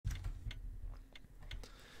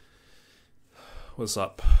What's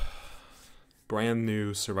up? Brand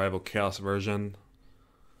new survival chaos version.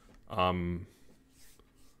 Not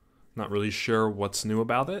really sure what's new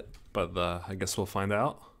about it, but I guess we'll find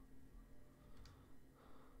out.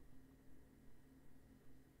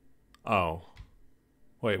 Oh.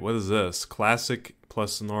 Wait, what is this? Classic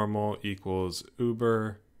plus normal equals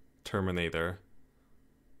Uber Terminator.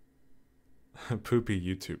 Poopy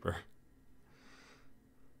YouTuber.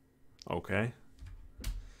 Okay.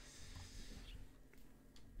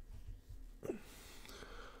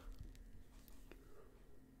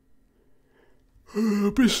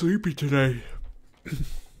 I'll be sleepy today.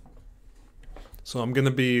 So I'm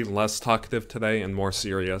gonna be less talkative today and more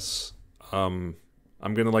serious. I'm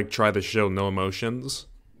gonna try to show no emotions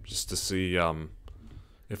just to see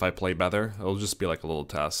if I play better. It'll just be like a little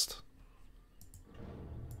test.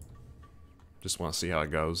 Just want to see how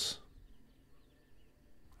it goes.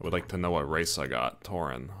 I would like to know what race I got.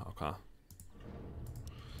 Tauren. Okay.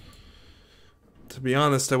 To be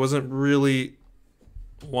honest, I wasn't really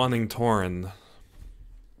wanting Tauren.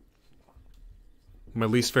 My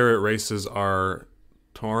least favorite races are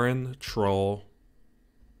Tauren, Troll,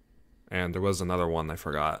 and there was another one I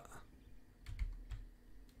forgot.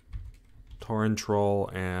 Tauren, Troll,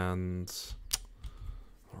 and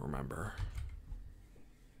I don't remember.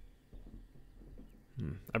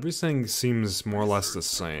 Everything seems more or less the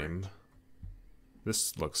same.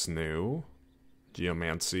 This looks new.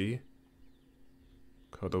 Geomancy.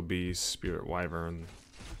 Kodo Beast, Spirit Wyvern.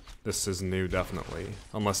 This is new, definitely.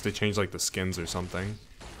 Unless they change like the skins or something.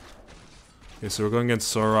 Okay, so we're going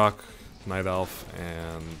against Sorok, Night Elf,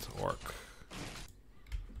 and Orc.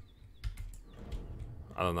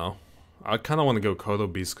 I don't know. I kind of want to go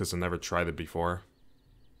Kodo Beast because I never tried it before.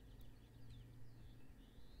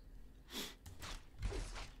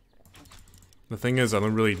 The thing is, I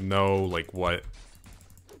don't really know like what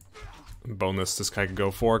bonus this guy could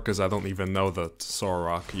go for because I don't even know the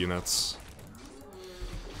Sorok units.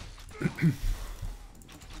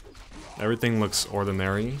 Everything looks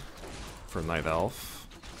ordinary for Night Elf.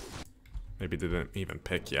 Maybe they didn't even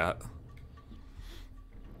pick yet.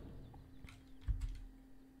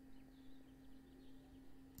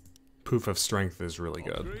 Proof of Strength is really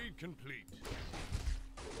good.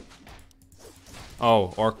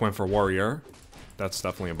 Oh, Orc went for Warrior. That's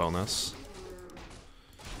definitely a bonus.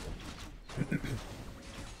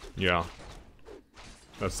 Yeah.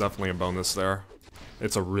 That's definitely a bonus there.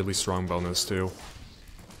 It's a really strong bonus too.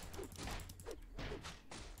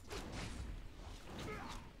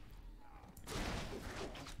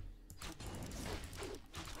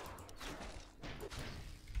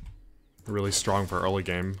 Really strong for early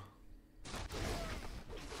game.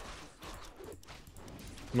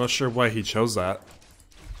 I'm not sure why he chose that,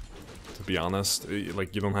 to be honest.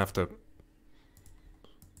 Like, you don't have to...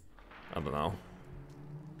 I don't know.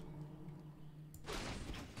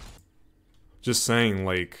 Just saying,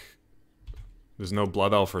 like, there's no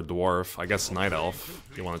Blood Elf or Dwarf. I guess Night Elf,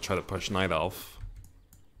 if you want to try to push Night Elf.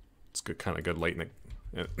 It's good, kind of good late...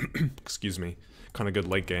 excuse me. Kind of good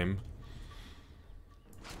late game.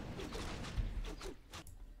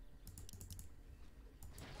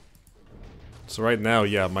 So right now,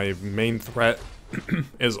 yeah, my main threat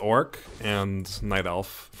is Orc and Night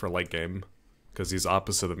Elf for late game. Because he's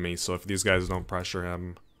opposite of me, so if these guys don't pressure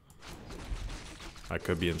him, I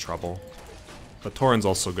could be in trouble. But Tauren's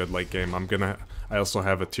also good late game. I also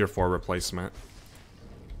have a tier 4 replacement.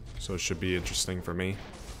 So it should be interesting for me.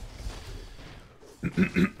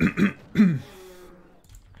 It's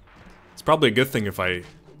probably a good thing if I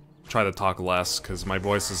try to talk less, because my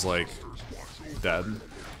voice is like dead.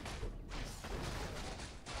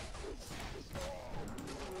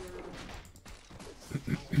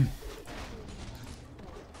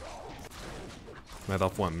 Night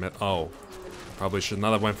Elf went mid. Oh. Probably should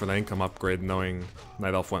not have went for the income upgrade knowing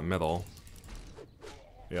Night Elf went middle.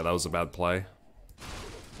 Yeah, that was a bad play.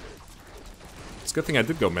 It's a good thing I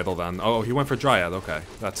did go middle then. Oh, he went for Dryad. Okay,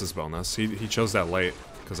 that's his bonus. He chose that late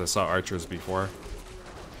because I saw archers before.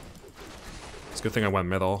 It's a good thing I went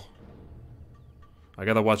middle. I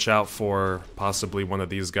gotta watch out for possibly one of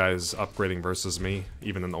these guys upgrading versus me,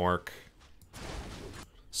 even an Orc.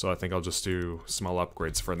 So I think I'll just do small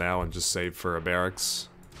upgrades for now and just save for a barracks.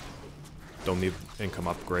 Don't need income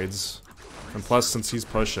upgrades. And plus, since he's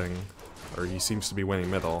pushing, or he seems to be winning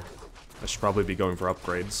middle, I should probably be going for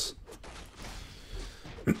upgrades.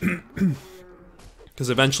 Because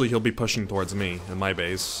eventually he'll be pushing towards me in my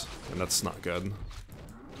base, and that's not good.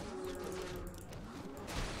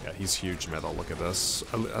 Yeah, he's huge middle, look at this.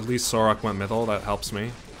 At least Sorok went middle, that helps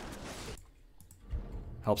me.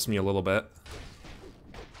 Helps me a little bit.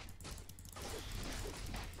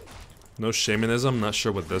 No shamanism, not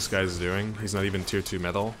sure what this guy's doing. He's not even tier 2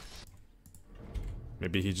 metal.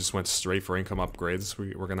 Maybe he just went straight for income upgrades.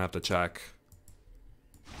 We're gonna have to check.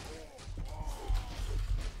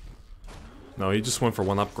 No, he just went for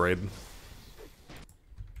one upgrade.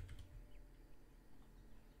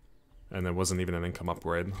 And it wasn't even an income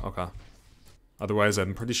upgrade. Okay. Otherwise,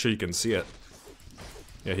 I'm pretty sure you can see it.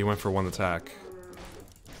 Yeah, he went for one attack.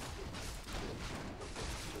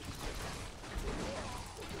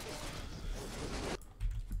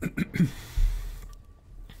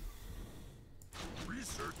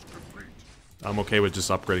 I'm okay with just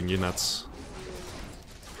upgrading units.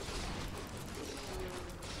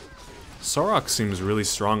 Sorok seems really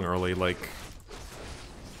strong early, like...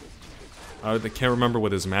 I can't remember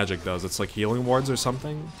what his magic does. It's like healing wards or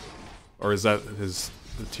something? Or is that his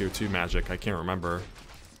tier 2 magic? I can't remember.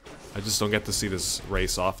 I just don't get to see this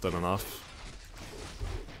race often enough.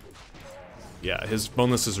 Yeah, his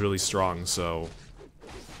bonus is really strong, so...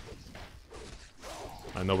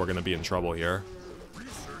 I know we're gonna be in trouble here.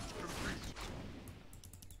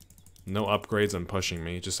 No upgrades and pushing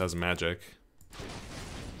me, just has magic.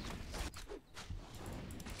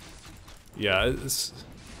 Yeah, it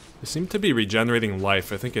seemed to be regenerating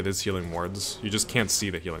life. I think it is healing wards. You just can't see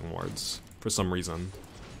the healing wards for some reason.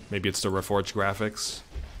 Maybe it's the Reforged graphics.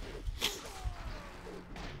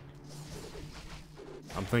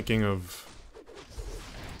 I'm thinking of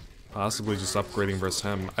possibly just upgrading versus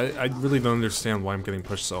him. I really don't understand why I'm getting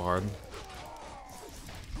pushed so hard.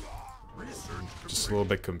 Just a little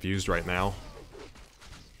bit confused right now.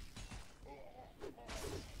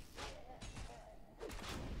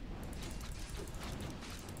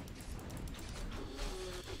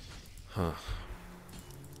 Huh.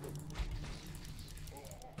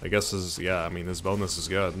 I guess yeah, I mean, his bonus is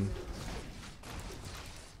good.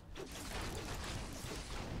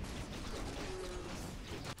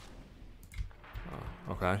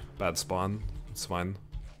 Okay, bad spawn. It's fine.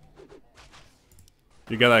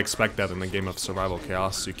 You gotta expect that in a game of survival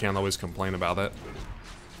chaos. You can't always complain about it.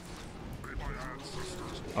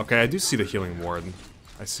 Okay, I do see the healing ward.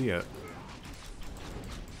 I see it.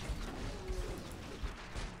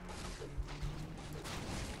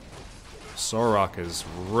 Sorok is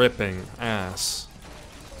ripping ass.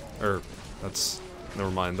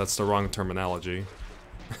 Never mind, that's the wrong terminology.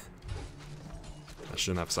 I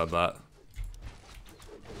shouldn't have said that.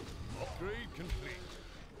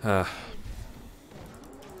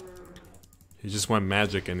 He just went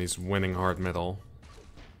magic and he's winning hard middle.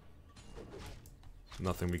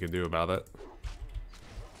 Nothing we can do about it.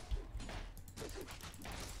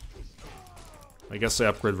 I guess I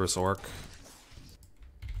upgrade versus Orc.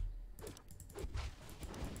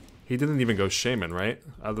 He didn't even go Shaman, right?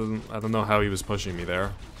 I don't know how he was pushing me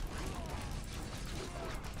there.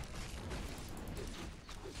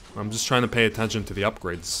 I'm just trying to pay attention to the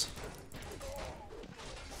upgrades.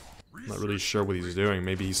 Not really sure what he's doing.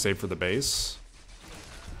 Maybe he's saved for the base?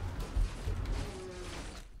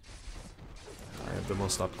 I have the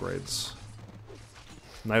most upgrades.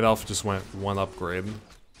 Night Elf just went one upgrade.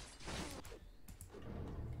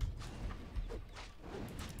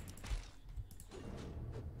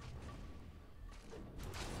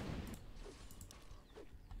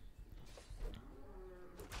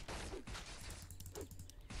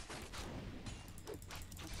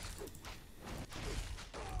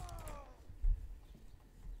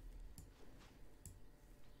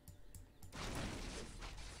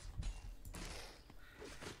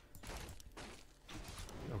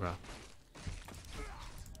 Okay.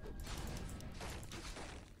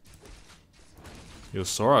 Yo,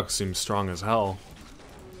 Sorok seems strong as hell.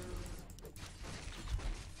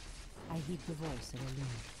 I heed the voice of a loon.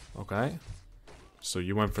 Okay. So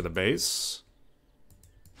you went for the base?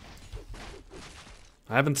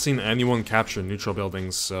 I haven't seen anyone capture neutral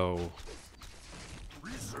buildings, so...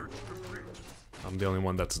 I'm the only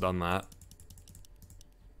one that's done that.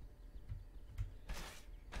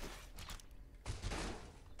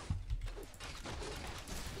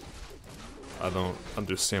 I don't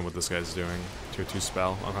understand what this guy's doing. Tier 2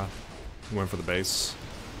 spell. Okay. He went for the base.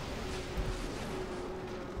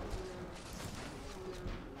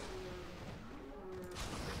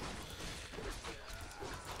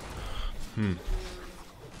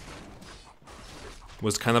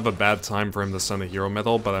 Was kind of a bad time for him to send a hero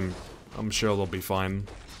medal, but I'm sure it'll be fine.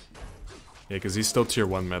 Yeah, because he's still tier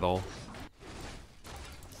 1 medal.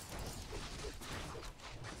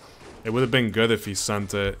 It would have been good if he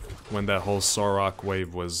sent it when that whole Sorok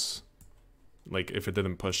wave was... Like, if it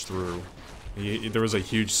didn't push through. There was a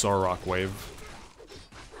huge Sorok wave.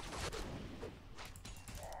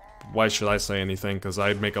 Why should I say anything? Because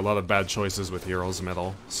I make a lot of bad choices with Heroes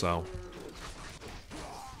Medal, so...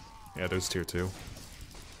 Yeah, there's tier 2.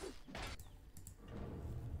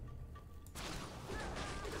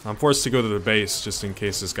 I'm forced to go to the base just in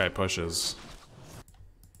case this guy pushes.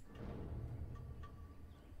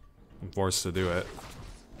 I'm forced to do it.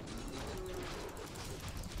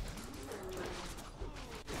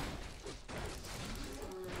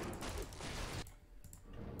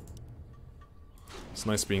 It's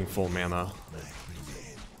nice being full mana.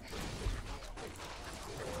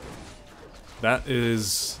 That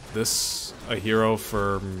is this a hero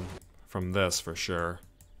from this for sure.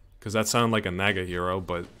 Because that sounded like a Naga hero,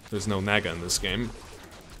 but there's no Naga in this game.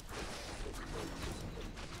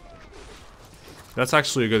 That's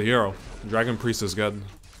actually a good hero. Dragon Priest is good.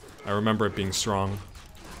 I remember it being strong.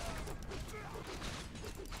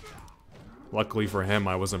 Luckily for him,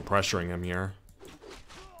 I wasn't pressuring him here.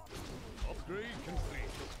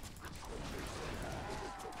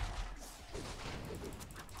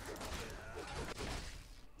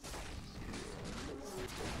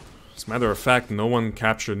 As a matter of fact, no one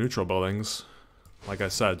captured neutral buildings. Like I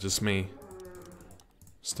said, just me.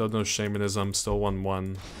 Still no shamanism, still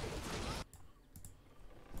 1-1.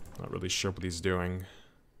 Not really sure what he's doing.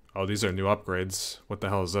 Oh, these are new upgrades. What the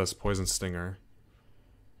hell is this? Poison Stinger.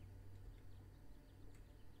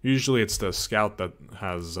 Usually it's the scout that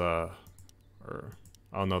has, oh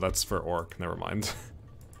no, that's for Orc. Never mind.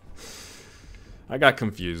 I got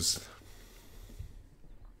confused.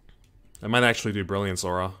 I might actually do Brilliance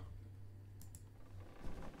Aura.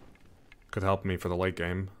 Could help me for the late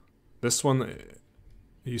game. This one, it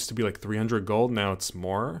used to be like 300 gold, now it's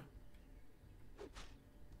more.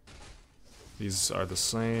 These are the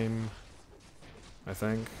same, I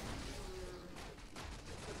think.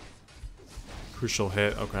 Crucial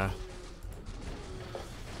hit, okay.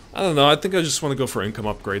 I don't know, I think I just want to go for income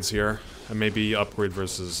upgrades here. And maybe upgrade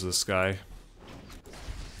versus this guy.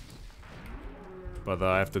 But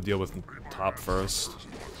I have to deal with top first.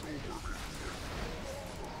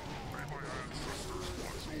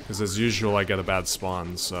 Because as usual, I get a bad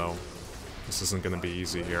spawn, so this isn't going to be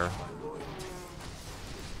easy here.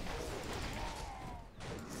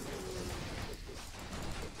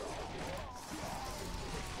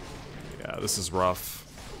 Yeah, this is rough.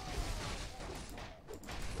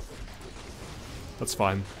 That's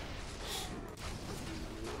fine.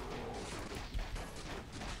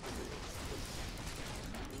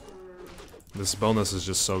 This bonus is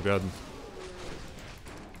just so good.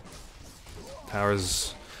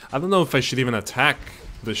 Towers... I don't know if I should even attack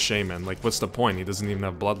this shaman. Like, what's the point? He doesn't even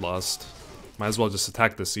have bloodlust. Might as well just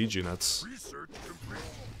attack the siege units.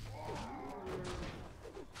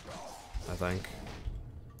 I think.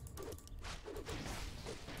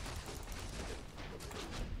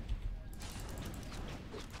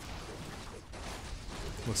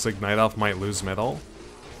 Looks like Night Elf might lose middle.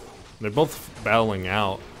 They're both battling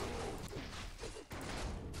out.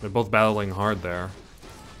 They're both battling hard there.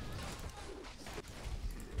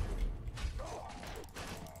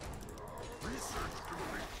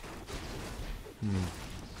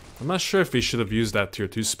 I'm not sure if he should have used that tier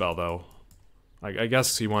 2 spell though. I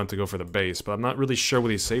guess he wanted to go for the base, but I'm not really sure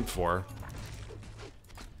what he saved for.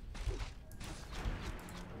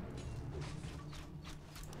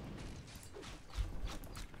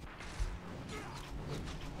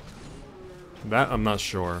 That I'm not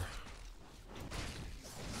sure.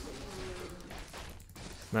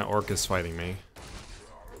 That orc is fighting me.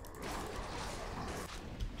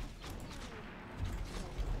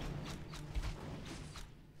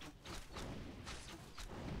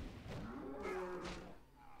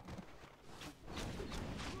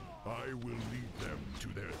 I will lead them to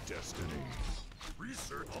their destiny.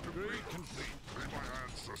 Research upgrade complete. May my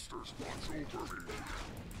ancestors watch over me.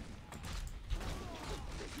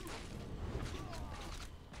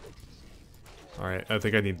 Alright, I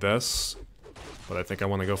think I need this. But I think I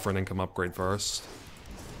want to go for an income upgrade first.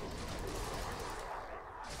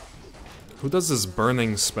 Who does this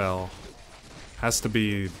burning spell? Has to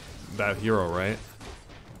be that hero, right?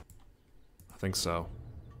 I think so.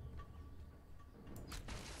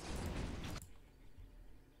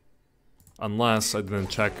 Unless I didn't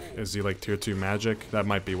check, is he like tier 2 magic? That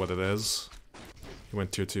might be what it is. He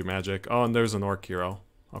went tier 2 magic. Oh, and there's an orc hero.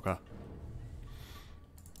 Okay.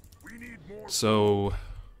 So,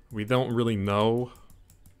 we don't really know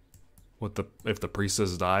what if the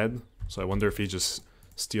priestess died. So I wonder if he just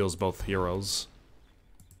steals both heroes.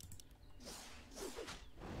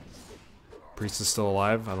 Priest is still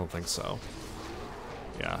alive? I don't think so.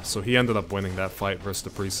 Yeah, so he ended up winning that fight versus the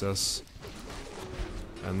priestess.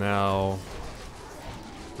 And now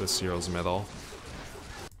this hero's middle.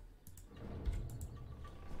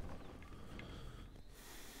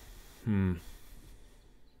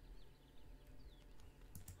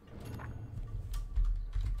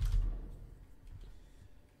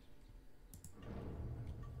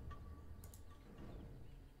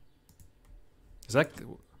 Is that...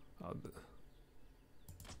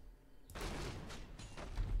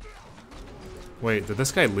 Wait, did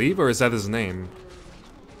this guy leave or is that his name?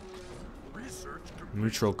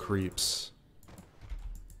 Neutral creeps.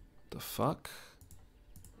 The fuck?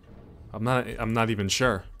 I'm not even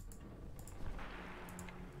sure.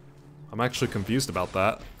 I'm actually confused about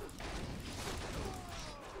that.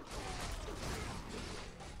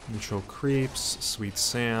 Neutral creeps, Sweet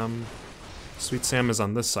Sam. Sweet Sam is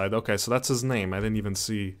on this side. Okay, so that's his name. I didn't even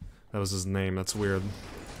see that was his name. That's weird.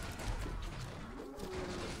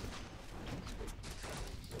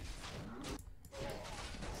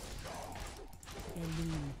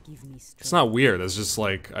 It's not weird, it's just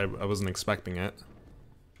like, I wasn't expecting it.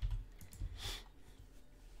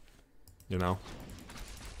 You know?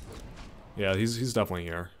 Yeah, he's definitely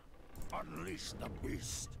here. Unleash the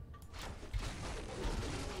beast.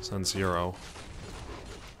 Sun Zero.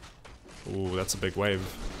 Ooh, that's a big wave.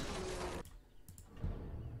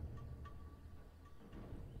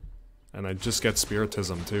 And I just get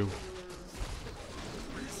Spiritism too.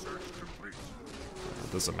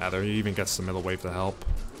 It doesn't matter, he even gets the middle wave to help.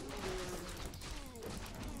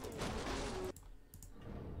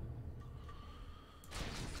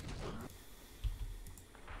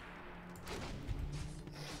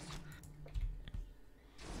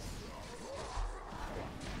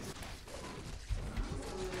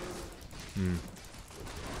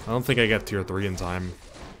 I don't think I get tier 3 in time.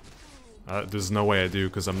 There's no way I do,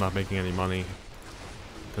 because I'm not making any money.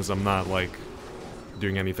 Because I'm not, like,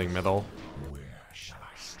 doing anything middle. Where shall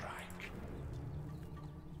I strike?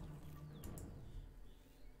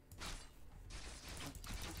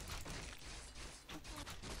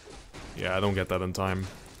 Yeah, I don't get that in time.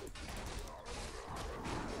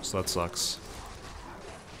 So that sucks.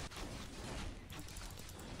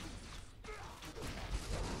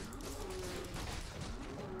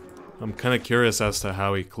 I'm kind of curious as to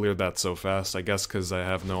how he cleared that so fast. I guess because I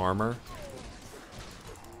have no armor.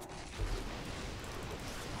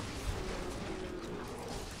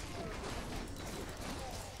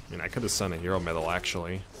 I mean, I could have sent a hero medal,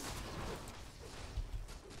 actually.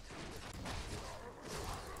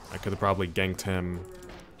 I could have probably ganked him,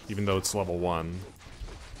 even though it's level 1.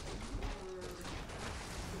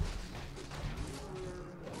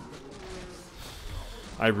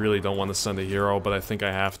 I really don't want to send a hero, but I think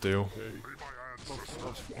I have to.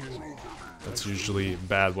 That's usually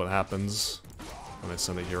bad what happens when I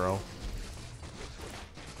send a hero.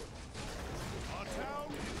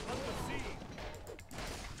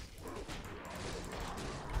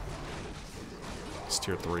 It's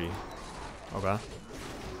tier 3. Okay.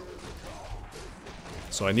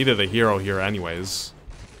 So I needed a hero here anyways,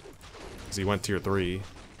 because he went tier 3.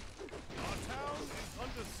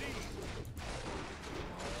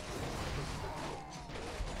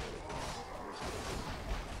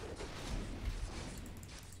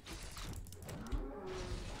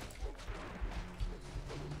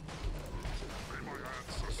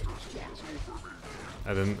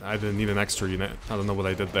 I didn't need an extra unit. I don't know what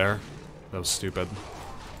I did there. That was stupid.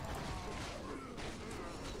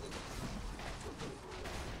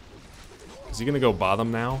 Is he gonna go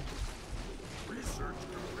bottom now?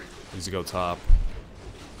 He's gonna go top.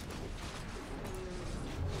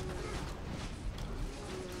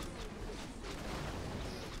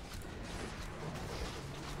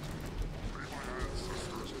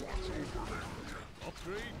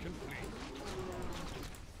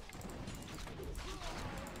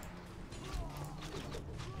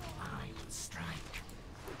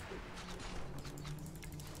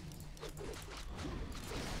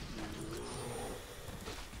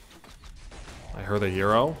 I heard a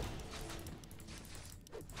hero.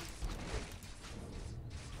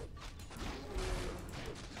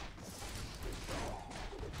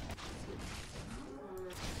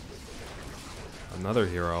 Another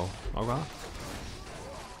hero. Okay.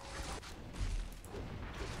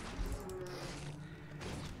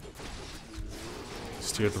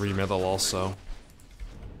 It's tier 3 middle also.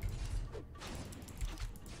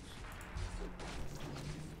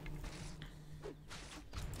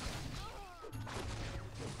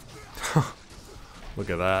 Look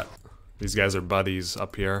at that. These guys are buddies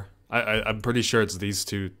up here. I'm pretty sure it's these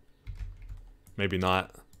two. Maybe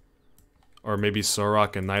not. Or maybe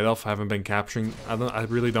Sorok and Night Elf haven't been capturing. I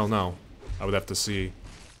really don't know. I would have to see.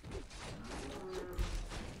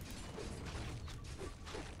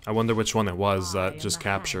 I wonder which one it was that just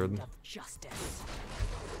captured.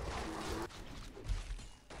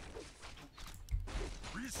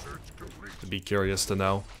 I'd be curious to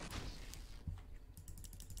know.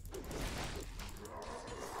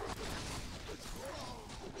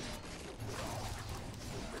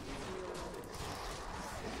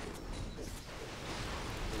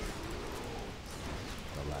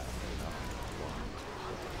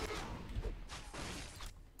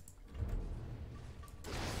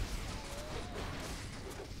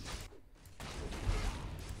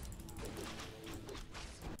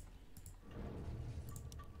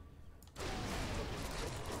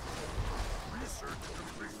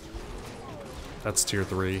 That's tier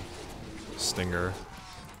 3. Stinger.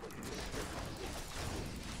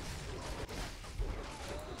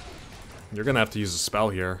 You're gonna have to use a spell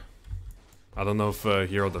here. I don't know if a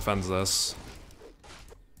hero defends this.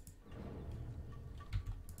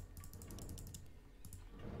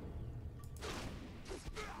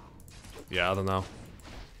 Yeah, I don't know.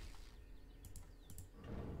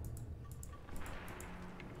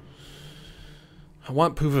 I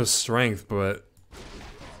want Puva's strength, but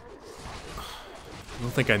I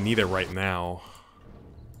don't think I need it right now.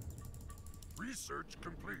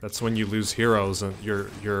 That's when you lose heroes and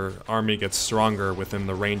your army gets stronger within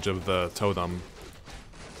the range of the totem.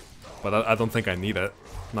 But I don't think I need it.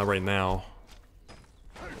 Not right now.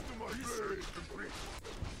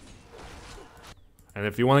 And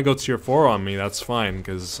if you want to go tier 4 on me, that's fine,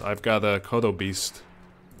 because I've got a Kodo Beast.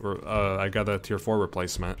 Or, I got a tier 4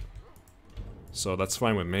 replacement. So that's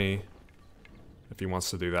fine with me. If he wants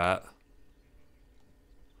to do that.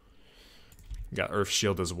 Got Earth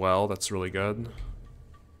Shield as well, that's really good.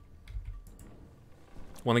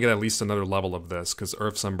 Want to get at least another level of this, because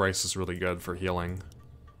Earth's Embrace is really good for healing.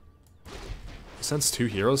 He sends 2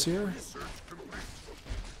 heroes here?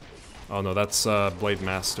 Oh no, that's Blade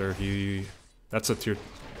Master. That's a tier...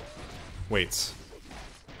 Wait.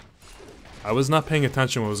 I was not paying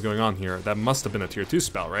attention what was going on here. That must have been a tier 2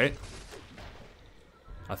 spell, right?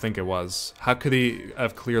 I think it was. How could he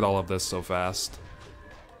have cleared all of this so fast?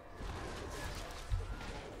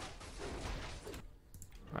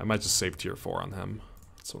 I might just save tier 4 on him.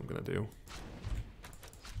 That's what I'm gonna do.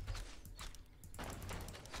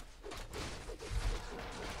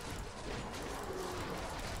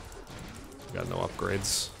 Got no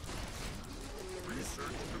upgrades.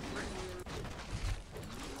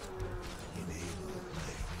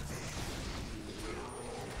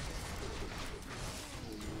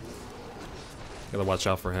 Gotta watch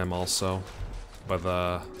out for him also. But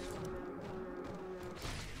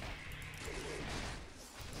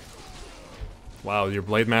wow, your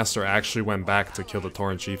Blade Master actually went back to kill the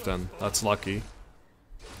Tauren Chieftain. That's lucky.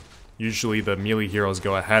 Usually the melee heroes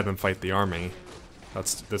go ahead and fight the army.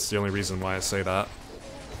 That's the only reason why I say that.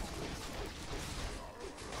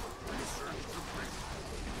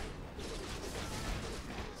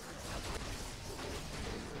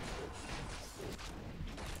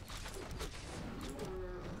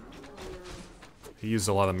 He used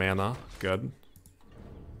a lot of mana. Good.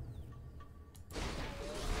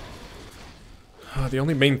 The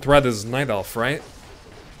only main threat is Night Elf, right?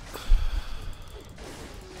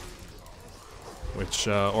 Which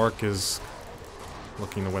Orc is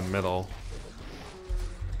looking to win middle.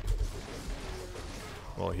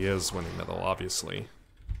 Well, he is winning middle, obviously.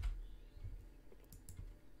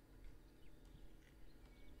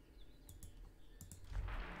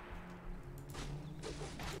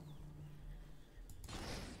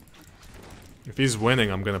 If he's winning,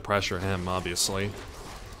 I'm gonna pressure him, obviously.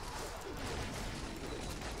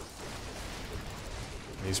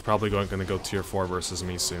 He's probably gonna go tier 4 versus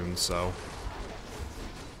me soon, so...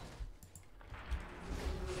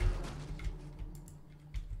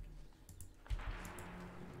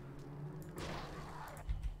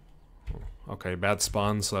 Okay, bad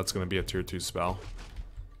spawn, so that's gonna be a tier 2 spell.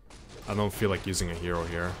 I don't feel like using a hero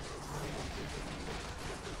here.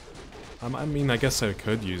 I mean, I guess I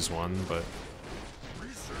could use one, but...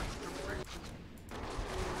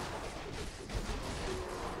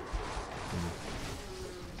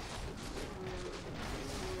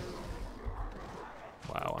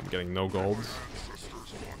 Wow, I'm getting no gold.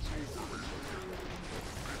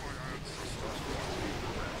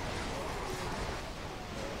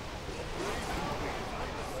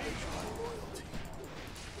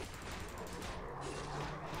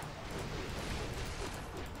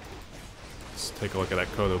 Let's take a look at that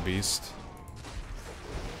Kodo Beast.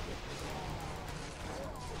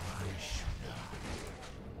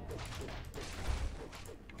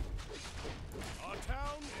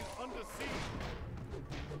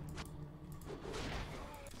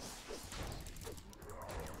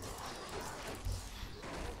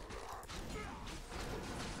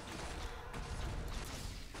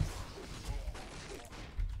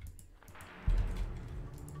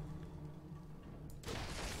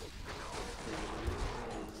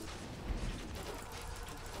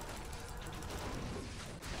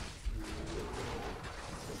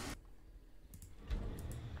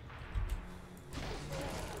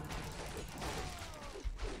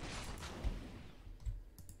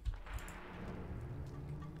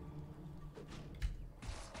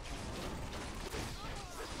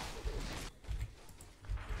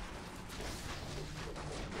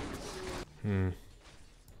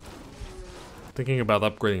 Thinking about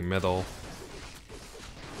upgrading middle.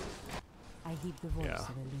 heed the voice Yeah. of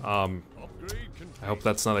a loon. Upgrade complete. I hope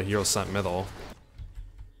that's not a hero sent middle.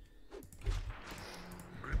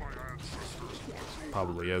 May my ancestors watch over.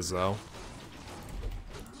 Probably is, though.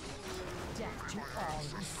 Death to all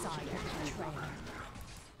who side with betrayal.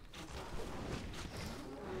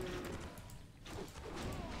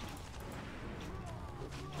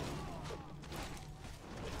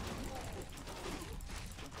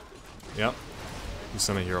 Yep. He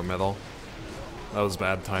sent a hero middle. That was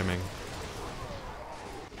bad timing.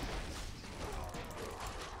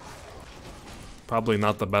 Probably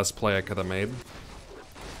not the best play I could have made.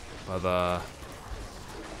 But, Fight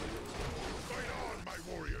on, my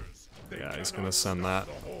warriors. They yeah, he's cannot gonna send that.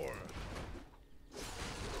 stop the horde.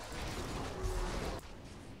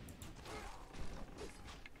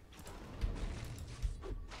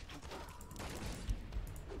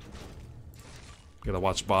 Gotta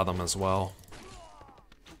watch bottom as well.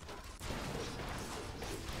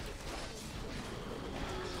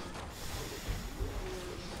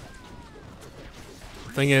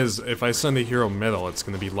 The thing is, if I send a hero middle, it's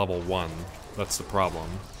gonna be level 1. That's the problem.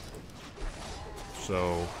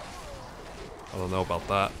 So, I don't know about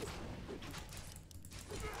that.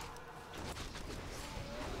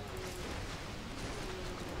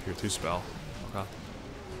 Tier 2 spell. Okay.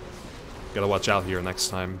 Gotta watch out here next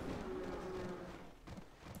time.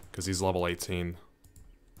 Because he's level 18.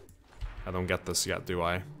 I don't get this yet, do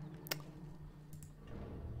I?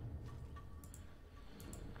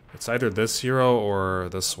 It's either this hero or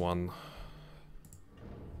this one.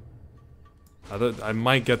 I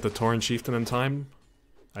might get the Tauren Chieftain in time.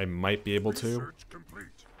 I might be able to. Research complete.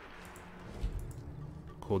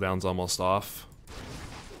 Cooldown's almost off.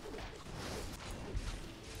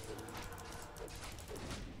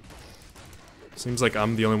 Seems like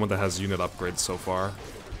I'm the only one that has unit upgrades so far.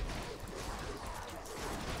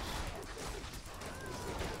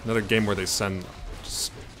 Another game where they send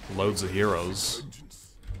just loads of heroes.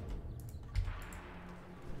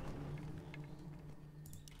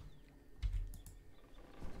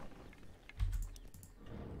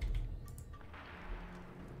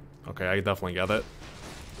 Okay, I definitely get it.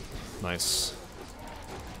 Nice.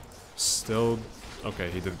 Still... Okay,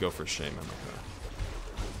 he did go for Shaman. Okay.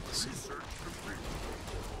 Let's see.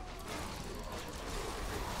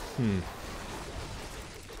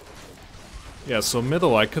 Yeah, so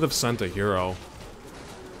middle, I could have sent a hero.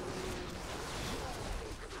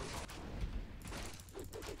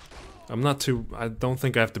 I'm not too... I don't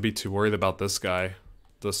think I have to be too worried about this guy.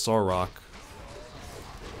 The Sorok.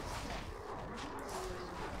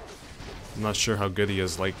 I'm not sure how good he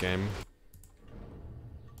is late game.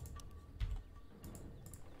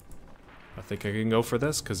 I think I can go for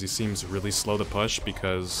this, because he seems really slow to push,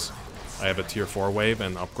 because I have a tier 4 wave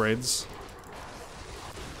and upgrades.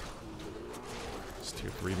 It's tier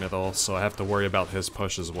 3 middle, so I have to worry about his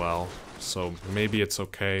push as well. So maybe it's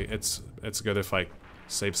okay. It's good if I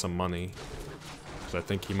save some money, because I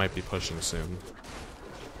think he might be pushing soon.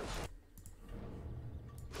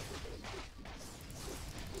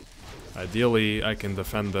 Ideally, I can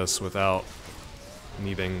defend this without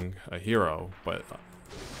needing a hero, but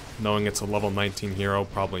knowing it's a level 19 hero,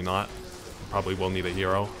 probably not. Probably will need a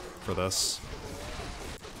hero for this.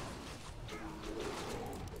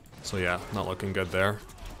 So yeah, not looking good there.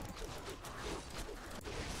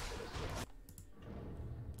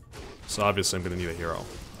 So obviously I'm gonna need a hero.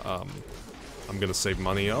 I'm gonna save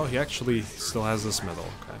money. Oh, he actually still has this middle,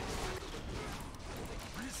 okay.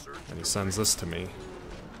 And he sends this to me.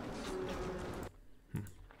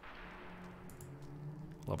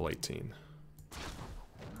 Level 18.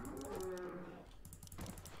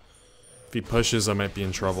 If he pushes, I might be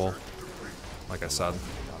in trouble. Like I said.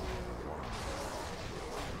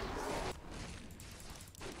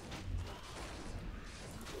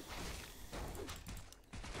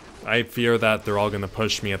 I fear that they're all gonna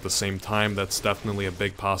push me at the same time. That's definitely a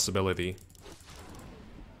big possibility.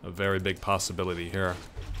 A very big possibility here.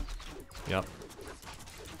 Yep.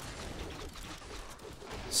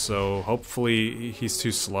 So hopefully he's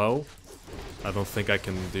too slow. I don't think I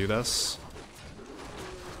can do this.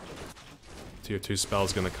 Tier 2 spell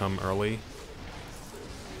is gonna come early.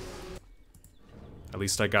 At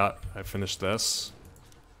least I finished this.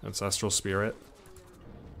 Ancestral Spirit.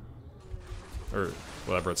 Or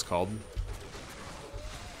whatever it's called.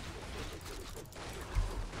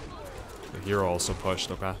 The hero also pushed,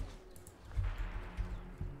 okay.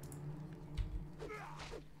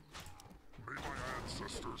 May my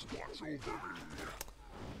ancestors watch over me.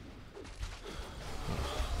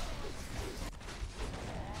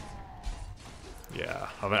 Yeah,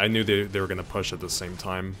 I knew they were gonna push at the same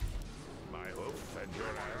time. My hope and your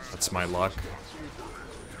ancestors That's my luck.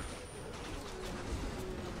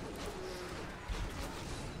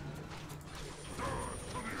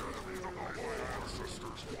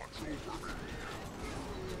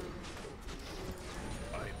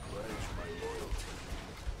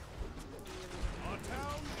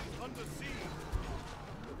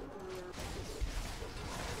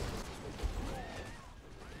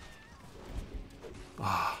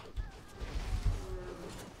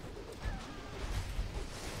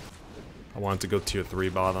 wanted to go tier 3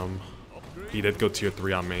 bottom. He did go tier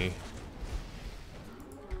 3 on me.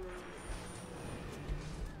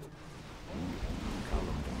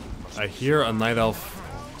 I hear a Night Elf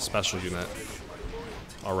special unit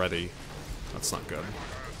already. That's not good.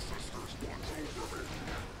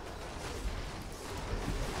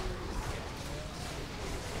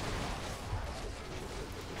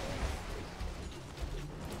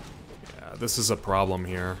 Yeah, this is a problem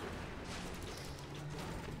here.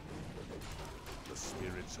 The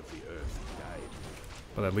spirits of the earth died.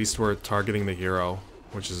 But at least we're targeting the hero,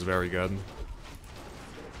 which is very good.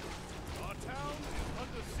 Our town is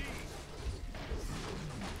under siege.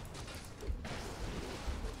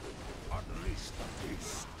 Unleash the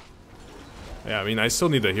beast. Yeah, I mean, I still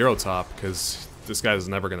need the hero top, because this guy's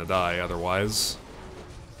never gonna die otherwise.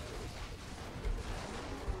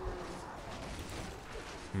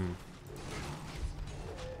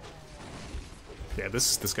 Yeah,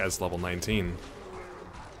 this guy's level 19.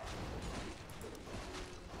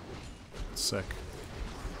 Sick.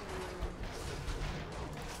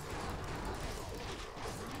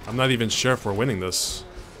 I'm not even sure if we're winning this.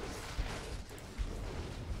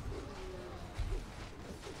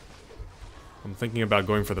 I'm thinking about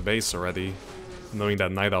going for the base already, knowing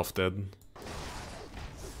that Night Elf did.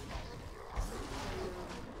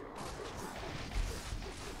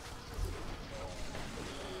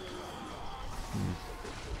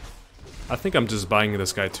 I think I'm just buying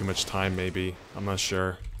this guy too much time, maybe. I'm not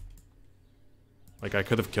sure. Like, I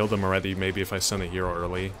could have killed him already, maybe if I sent a hero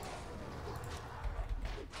early.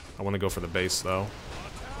 I want to go for the base, though.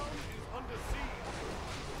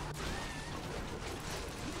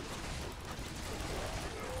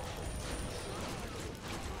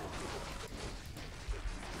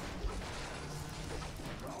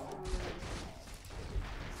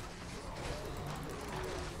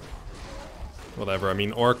 Whatever, I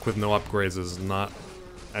mean, Orc with no upgrades is not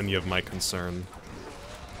any of my concern.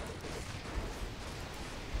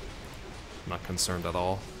 Not concerned at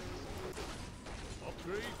all.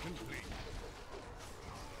 Upgrade complete.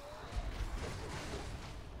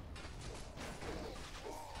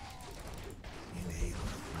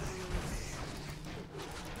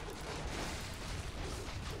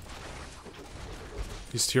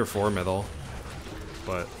 He's tier 4 middle,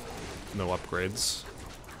 but no upgrades.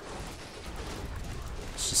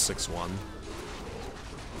 It's just 6-1.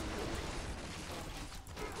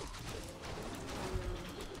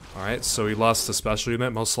 Alright, so he lost the special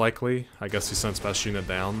unit, most likely. I guess he sent special unit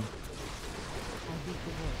down.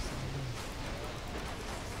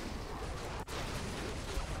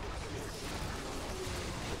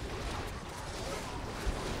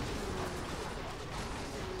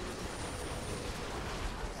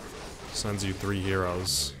 Sends you 3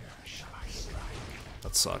 heroes.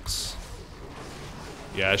 That sucks.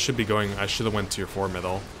 Yeah, I should have went tier 4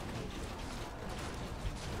 middle.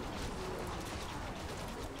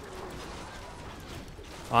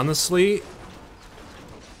 Honestly,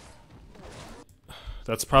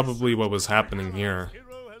 that's probably what was happening here.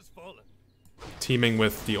 Hero has fallen. Teaming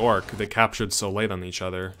with the Orc, they captured so late on each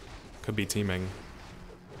other. Could be teaming.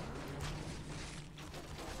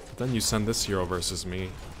 But then you send this hero versus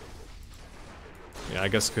me. Yeah, I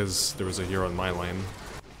guess because there was a hero in my lane.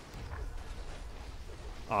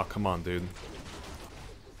 Aw, come on, dude.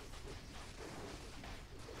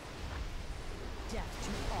 Death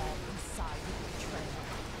to all inside the betrayal.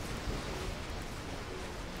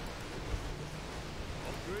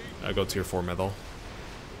 I go tier 4 middle.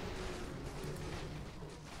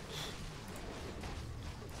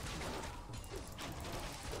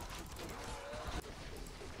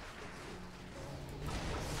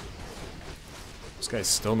 This guy's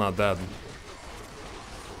still not dead.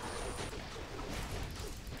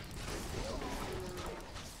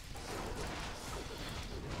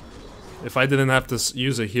 If I didn't have to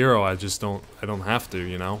use a hero, I don't have to,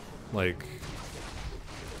 you know? Like,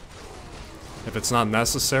 if it's not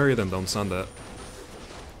necessary, then don't send it.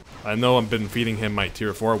 I know I've been feeding him my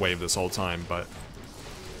tier 4 wave this whole time, but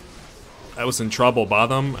I was in trouble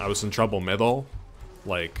bottom, I was in trouble middle.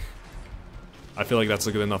 Like, I feel like that's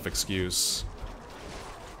a good enough excuse.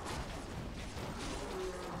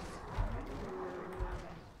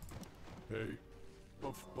 Hey,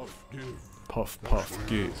 puff, puff, give. Puff, puff,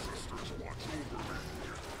 give.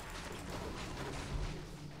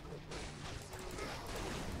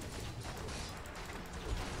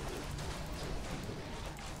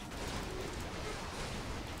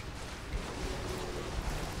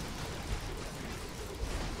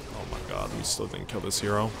 Oh my god, we still didn't kill this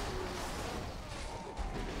hero.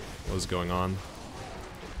 What is going on?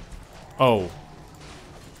 Oh.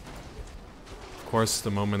 Of course,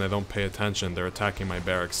 the moment I don't pay attention, they're attacking my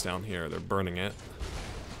barracks down here. They're burning it.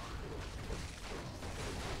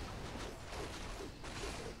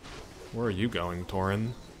 Where are you going, Torin?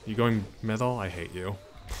 You going middle? I hate you.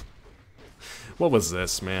 What was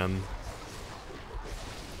this, man?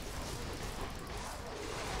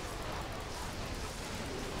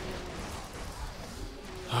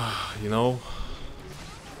 You know?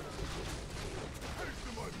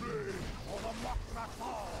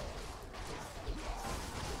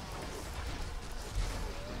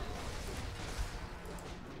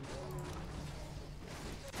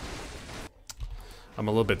 I'm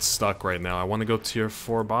a little bit stuck right now. I want to go tier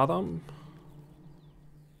 4 bottom.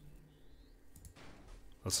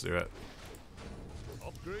 Let's do it.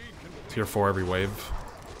 Tier 4 every wave.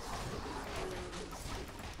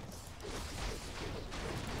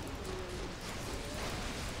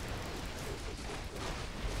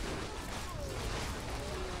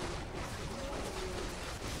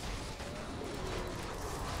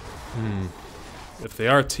 If they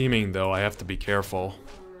are teaming, though, I have to be careful.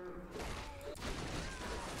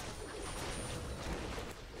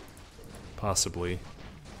 Possibly.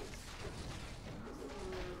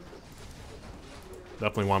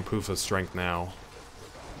 Definitely want proof of strength now.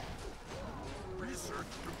 Research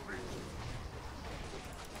complete.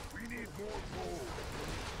 We need more gold.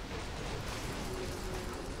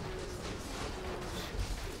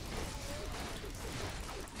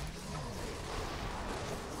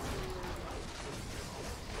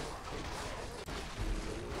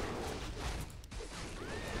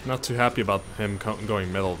 Not too happy about him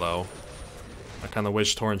going middle, though. I kind of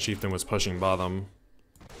wish Tauren Chieftain was pushing bottom.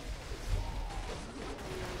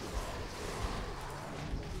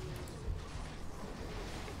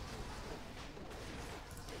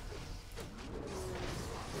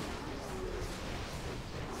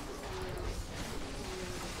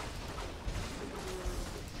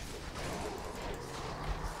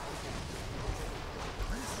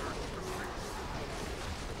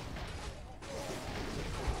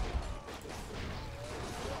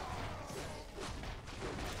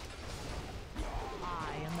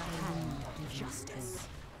 I am the hand of justice.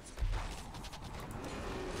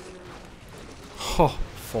 Oh,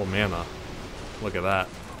 full mana. Look at that.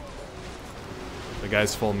 The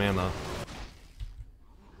guy's full mana.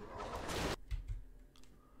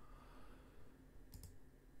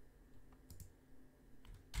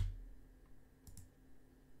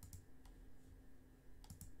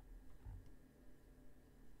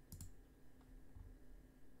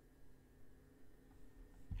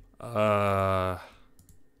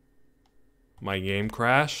 My game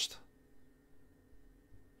crashed?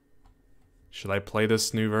 Should I play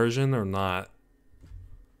this new version or not?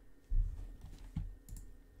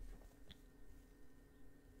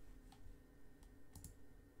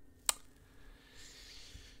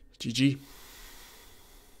 GG.